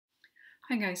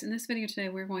Hi guys, in this video today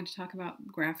we're going to talk about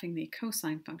graphing the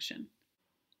cosine function.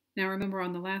 Now remember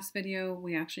on the last video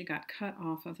we actually got cut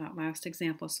off of that last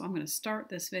example, so I'm going to start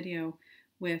this video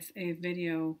with a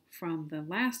video from the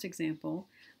last example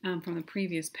from the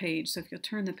previous page. So if you'll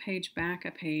turn the page back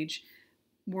a page,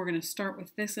 we're going to start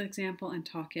with this example and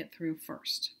talk it through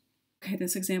first. Okay,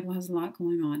 this example has a lot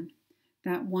going on.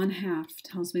 That 1/2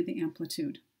 tells me the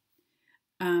amplitude.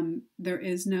 There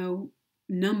is no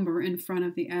number in front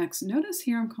of the x. Notice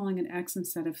here I'm calling it x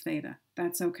instead of theta.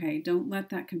 That's okay. Don't let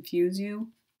that confuse you.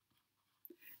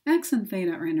 X and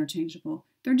theta are interchangeable.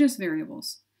 They're just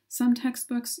variables. Some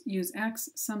textbooks use x,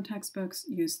 some textbooks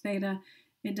use theta.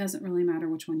 It doesn't really matter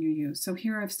which one you use. So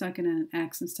here I've stuck it in an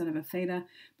x instead of a theta,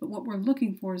 but what we're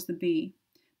looking for is the b.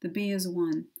 The b is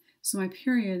 1. So my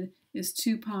period is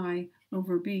 2 pi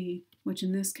over b, which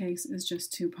in this case is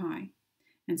just 2 pi.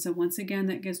 And so once again,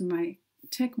 that gives me my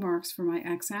tick marks for my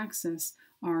x-axis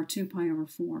are 2 pi over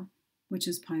 4, which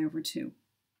is pi over 2.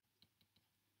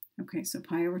 Okay, so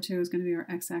pi over 2 is going to be our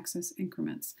x-axis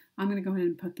increments. I'm going to go ahead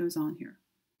and put those on here.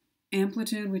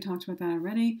 Amplitude, we talked about that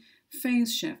already.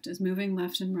 Phase shift is moving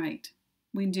left and right.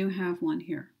 We do have one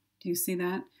here. Do you see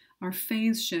that? Our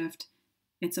phase shift,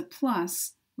 it's a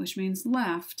plus, which means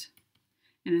left,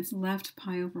 and it's left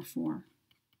pi over 4.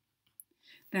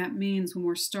 That means when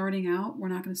we're starting out, we're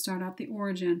not going to start out the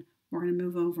origin. We're going to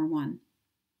move over 1.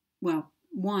 Well,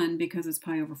 1 because it's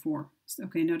pi over 4.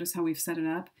 Okay, notice how we've set it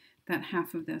up. That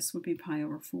half of this would be pi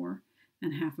over 4,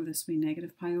 and half of this would be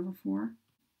negative pi over 4.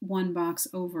 1 box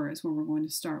over is where we're going to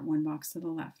start, 1 box to the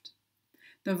left.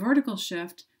 The vertical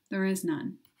shift, there is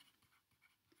none.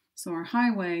 So our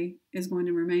highway is going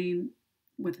to remain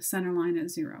with the center line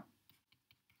at 0.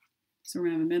 So we're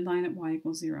going to have a midline at y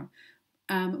equals 0.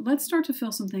 Let's start to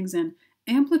fill some things in.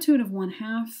 Amplitude of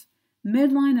 1/2,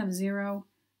 midline of 0.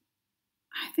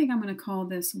 I think I'm going to call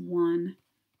this 1,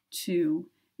 2,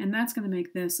 and that's going to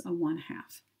make this a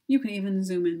 1/2. You can even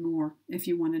zoom in more if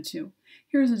you wanted to.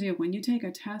 Here's the deal. When you take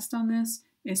a test on this,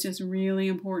 it's just really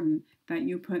important that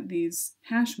you put these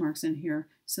hash marks in here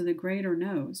so the grader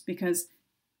knows, because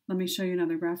let me show you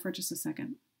another graph for just a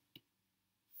second.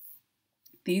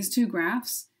 These two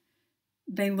graphs,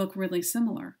 they look really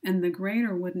similar, and the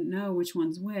grader wouldn't know which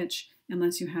one's which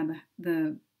unless you had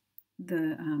the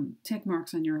tick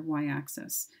marks on your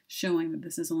y-axis showing that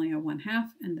this is only a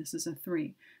 1/2 and this is a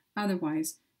 3.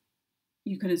 Otherwise,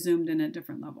 you could have zoomed in at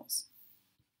different levels.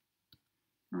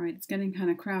 All right, it's getting kind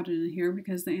of crowded in here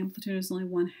because the amplitude is only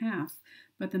 1/2,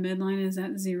 but the midline is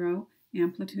at 0,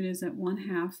 amplitude is at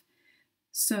 1/2.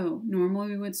 So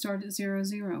normally we would start at 0,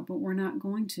 0, but we're not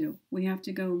going to. We have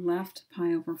to go left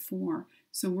pi over 4.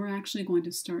 So we're actually going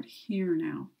to start here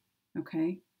now,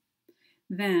 okay?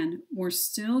 Then we're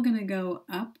still going to go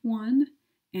up 1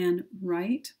 and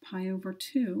right pi over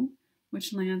 2,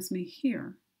 which lands me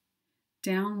here.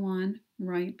 Down 1,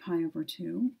 right pi over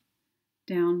 2.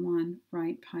 Down 1,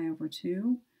 right pi over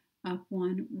 2. Up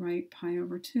 1, right pi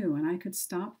over 2. And I could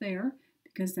stop there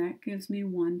because that gives me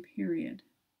 1 period.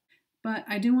 But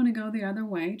I do want to go the other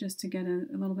way just to get a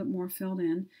little bit more filled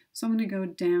in. So I'm going to go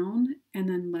down and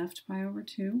then left pi over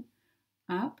 2,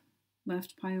 up,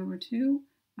 left pi over 2,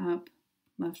 up,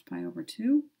 left pi over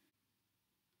 2.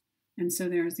 And so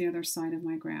there's the other side of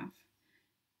my graph.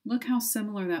 Look how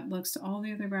similar that looks to all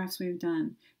the other graphs we've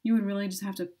done. You would really just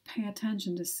have to pay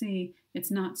attention to see it's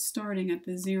not starting at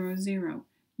the 0, 0.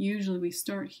 Usually we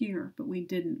start here, but we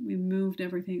didn't. We moved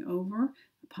everything over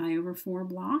a pi over 4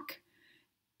 block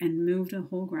and moved a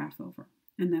whole graph over.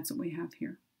 And that's what we have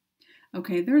here.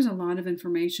 Okay, there's a lot of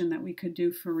information that we could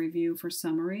do for review, for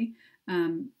summary.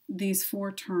 These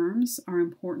 4 terms are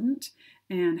important,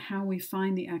 and how we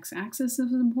find the x-axis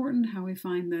is important, how we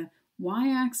find the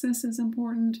y-axis is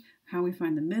important, how we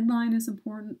find the midline is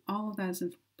important. All of that is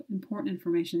important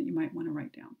information that you might want to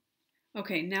write down.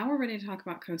 Okay, now we're ready to talk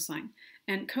about cosine.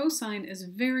 And cosine is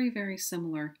very, very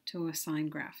similar to a sine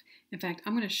graph. In fact,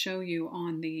 I'm going to show you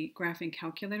on the graphing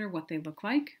calculator what they look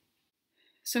like.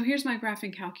 So here's my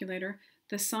graphing calculator.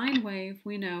 The sine wave,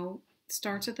 we know,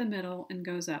 starts at the middle and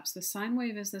goes up. So the sine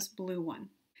wave is this blue one.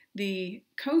 The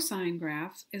cosine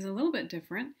graph is a little bit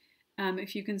different.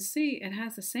 If you can see, it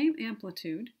has the same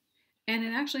amplitude, and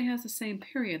it actually has the same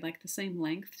period, like the same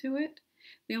length to it.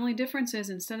 The only difference is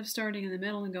instead of starting in the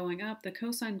middle and going up, the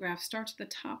cosine graph starts at the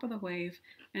top of the wave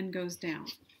and goes down.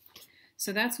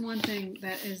 So that's one thing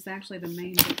that is actually the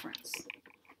main difference.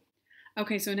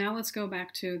 Okay, so now let's go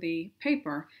back to the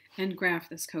paper and graph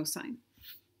this cosine.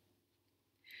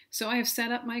 So I have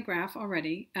set up my graph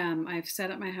already. I've set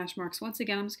up my hash marks. Once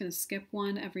again, I'm just going to skip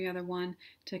one every other one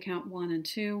to count 1 and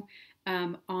 2.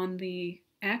 On the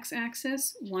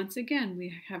x-axis, once again,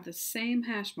 we have the same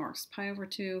hash marks, pi over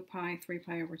 2, pi, 3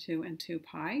 pi over 2, and 2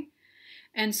 pi.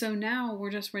 And so now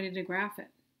we're just ready to graph it.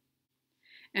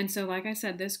 And so, like I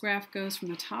said, this graph goes from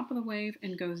the top of the wave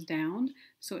and goes down.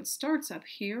 So it starts up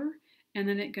here, and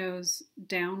then it goes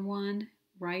down 1,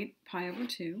 right, pi over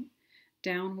 2,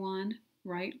 down 1,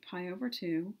 right, pi over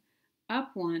 2,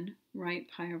 up 1, right,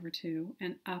 pi over 2,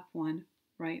 and up 1,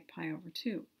 right, pi over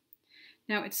 2.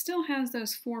 Now, it still has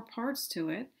those 4 parts to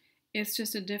it. It's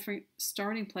just a different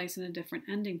starting place and a different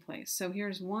ending place. So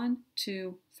here's 1,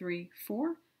 2, 3,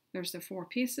 4. There's the 4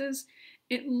 pieces.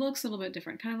 It looks a little bit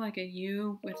different, kind of like a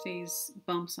U with these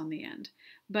bumps on the end.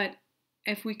 But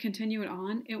if we continue it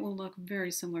on, it will look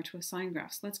very similar to a sine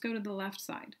graph. So let's go to the left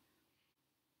side.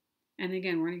 And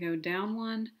again, we're going to go down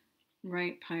 1,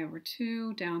 right pi over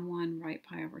 2, down 1, right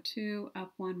pi over 2,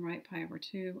 up 1, right pi over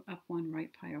 2, up 1, right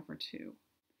pi over 2.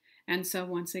 And so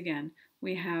once again,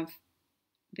 we have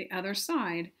the other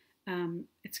side.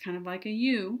 It's kind of like a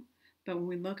U, but when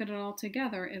we look at it all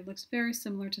together, it looks very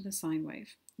similar to the sine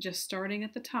wave, just starting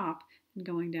at the top and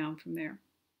going down from there.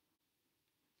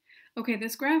 Okay,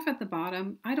 this graph at the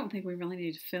bottom, I don't think we really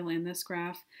need to fill in this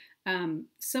graph.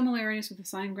 Similarities with the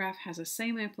sine graph has the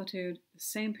same amplitude, the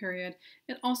same period.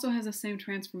 It also has the same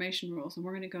transformation rules, and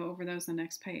we're going to go over those on the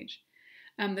next page.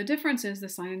 The difference is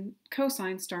the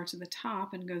cosine starts at the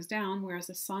top and goes down, whereas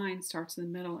the sine starts in the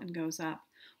middle and goes up.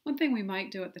 One thing we might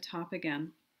do at the top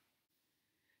again,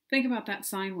 think about that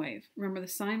sine wave. Remember, the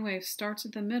sine wave starts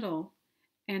at the middle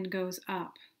and goes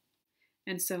up.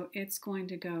 And so it's going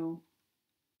to go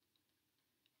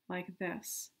like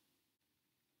this.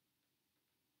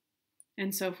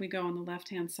 And so if we go on the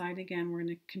left-hand side again, we're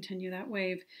going to continue that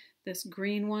wave. This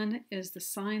green one is the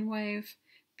sine wave.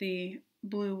 The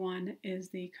blue one is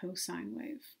the cosine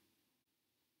wave.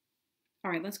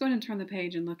 All right, let's go ahead and turn the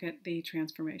page and look at the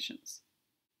transformations.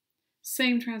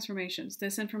 Same transformations.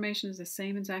 This information is the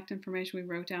same exact information we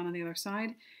wrote down on the other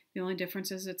side. The only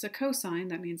difference is it's a cosine.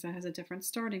 That means that has a different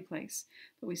starting place.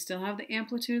 But we still have the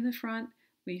amplitude in the front.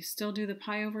 We still do the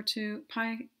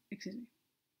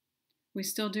we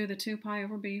still do the 2 pi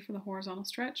over b for the horizontal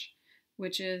stretch,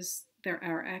 which is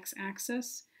our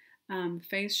x-axis.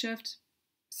 Phase shift,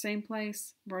 same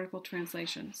place. Vertical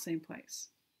translation, same place.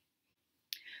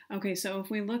 Okay, so if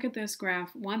we look at this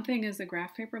graph, one thing is the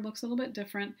graph paper looks a little bit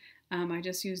different. I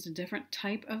just used a different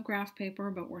type of graph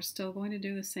paper, but we're still going to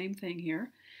do the same thing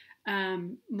here.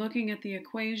 Looking at the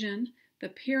equation, the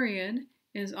period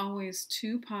is always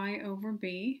 2 pi over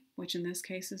b, which in this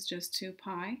case is just 2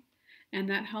 pi. And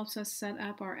that helps us set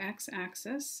up our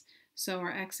x-axis. So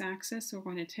our x-axis, we're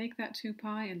going to take that 2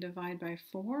 pi and divide by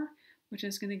 4, which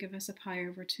is going to give us a pi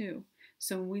over 2.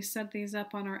 So when we set these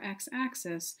up on our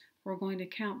x-axis, we're going to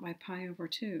count by pi over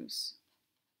 2's.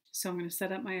 So I'm going to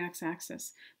set up my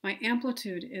x-axis. My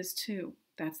amplitude is 2.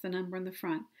 That's the number in the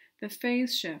front. The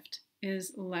phase shift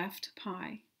is left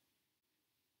pi,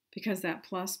 because that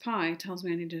plus pi tells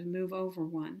me I need to move over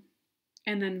 1.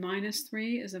 And then minus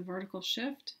 3 is a vertical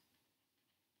shift.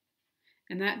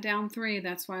 And that down 3,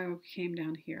 that's why we came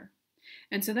down here.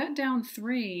 And so that down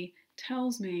 3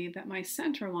 tells me that my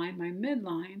center line, my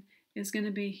midline, is going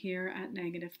to be here at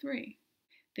 -3.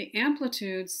 The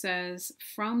amplitude says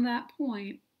from that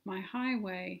point, my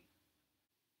highway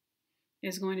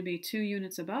is going to be 2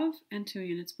 units above and 2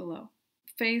 units below.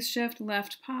 Phase shift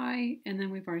left pi, and then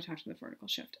we've already talked about the vertical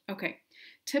shift. Okay,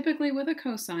 typically with a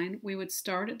cosine, we would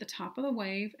start at the top of the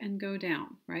wave and go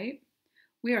down, right?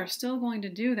 We are still going to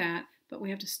do that, but we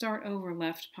have to start over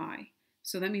left pi.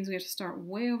 So that means we have to start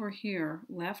way over here,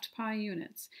 left pi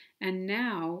units. And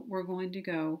now we're going to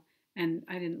go, and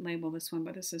I didn't label this one,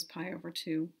 but this is pi over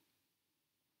 2.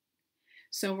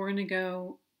 So we're going to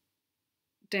go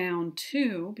down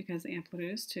 2, because the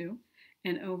amplitude is 2,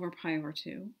 and over pi over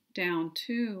 2, down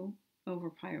 2 over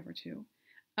pi over 2,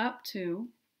 up 2,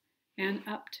 and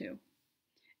up 2.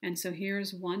 And so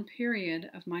here's one period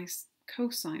of my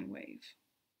cosine wave.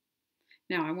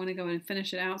 Now I want to go and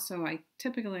finish it out, so I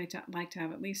typically like to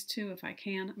have at least 2 if I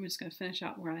can. I'm just going to finish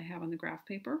out where I have on the graph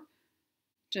paper.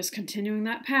 Just continuing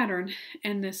that pattern,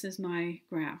 and this is my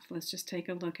graph. Let's just take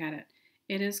a look at it.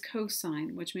 It is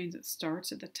cosine, which means it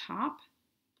starts at the top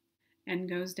and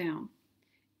goes down.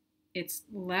 It's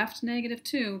left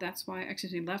 -2, that's why,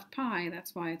 left pi,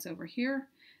 that's why it's over here.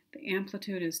 The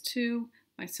amplitude is 2.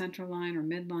 My center line or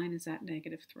midline is at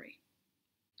 -3.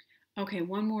 Okay,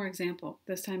 one more example.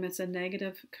 This time it's a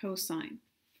negative cosine.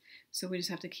 So we just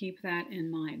have to keep that in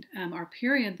mind. Our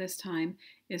period this time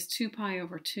is 2 pi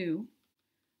over 2,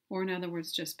 or in other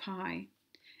words, just pi.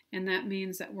 And that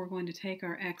means that we're going to take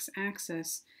our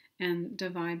x-axis and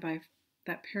divide by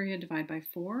that period divided by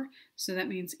 4. So that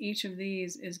means each of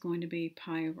these is going to be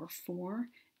pi over 4,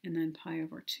 and then pi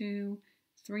over 2,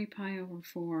 3 pi over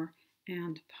 4,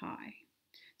 and pi.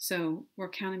 So we're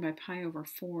counting by pi over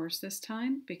 4s this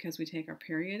time because we take our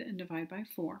period and divide by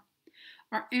 4.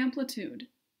 Our amplitude,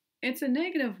 it's a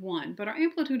 -1, but our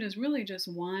amplitude is really just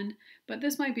 1, but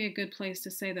this might be a good place to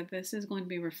say that this is going to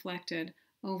be reflected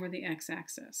over the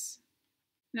x-axis.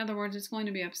 In other words, it's going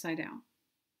to be upside down.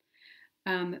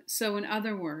 So in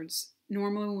other words,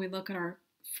 normally when we look at our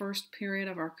first period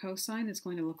of our cosine, it's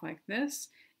going to look like this.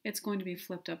 It's going to be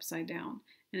flipped upside down,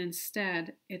 and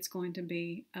instead it's going to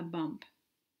be a bump,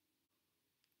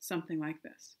 something like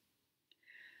this.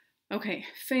 Okay,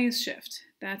 phase shift,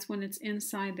 that's when it's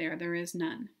inside there. There is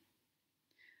none.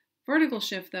 Vertical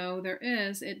shift, though, there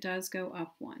is. It does go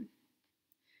up 1.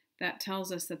 That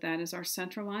tells us that that is our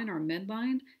center line, our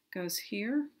midline, goes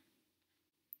here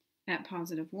at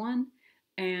 +1,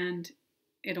 and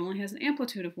it only has an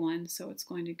amplitude of 1, so it's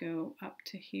going to go up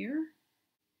to here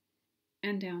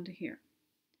and down to here.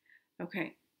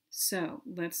 Okay, so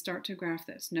let's start to graph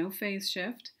this. No phase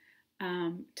shift.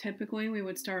 Typically, we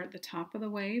would start at the top of the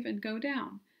wave and go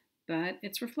down, but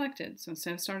it's reflected. So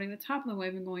instead of starting at the top of the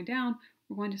wave and going down,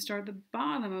 we're going to start at the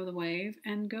bottom of the wave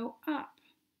and go up.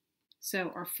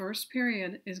 So our first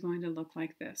period is going to look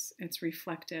like this. It's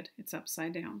reflected. It's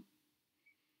upside down.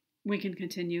 We can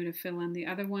continue to fill in the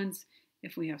other ones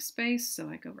if we have space. So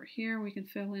like over here, we can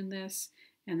fill in this,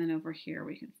 and then over here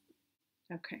we can,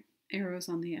 okay, arrows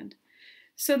on the end.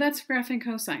 So that's graphing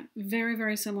cosine. Very,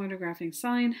 very similar to graphing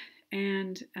sine,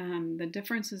 and the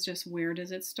difference is just where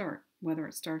does it start, whether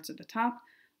it starts at the top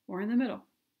or in the middle.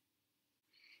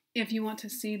 If you want to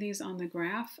see these on the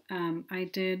graph,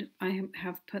 I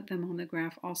have put them on the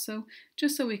graph also,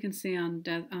 just so we can see on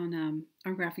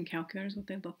our graphing calculators what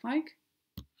they look like.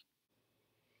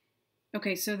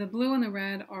 Okay, so the blue and the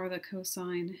red are the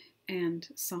cosine and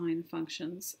sine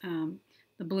functions.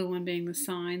 The blue one being the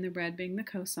sine, the red being the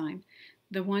cosine.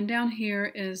 The one down here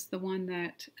is the one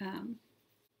that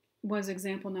was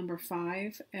example number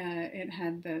 5. It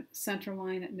had the center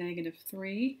line at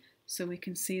 -3. So we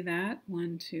can see that,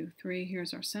 1, 2, 3,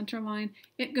 here's our center line.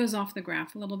 It goes off the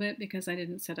graph a little bit because I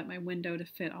didn't set up my window to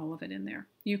fit all of it in there.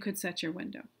 You could set your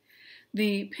window.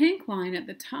 The pink line at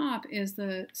the top is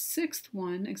the 6th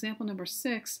one, example number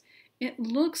 6. It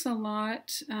looks a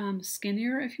lot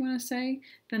skinnier, if you want to say,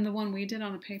 than the one we did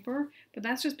on the paper, but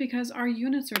that's just because our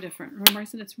units are different. Remember I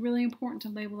said it's really important to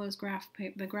label those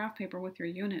the graph paper with your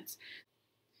units.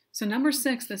 So number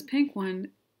 6, this pink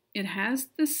one, it has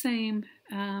the same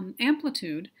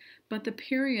amplitude, but the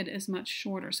period is much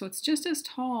shorter. So it's just as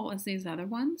tall as these other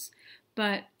ones,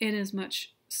 but it is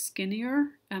much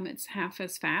skinnier. It's half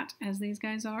as fat as these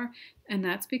guys are, and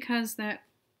that's because that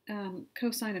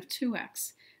cosine of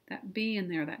 2x, that b in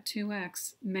there, that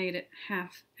 2x, made it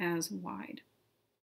half as wide.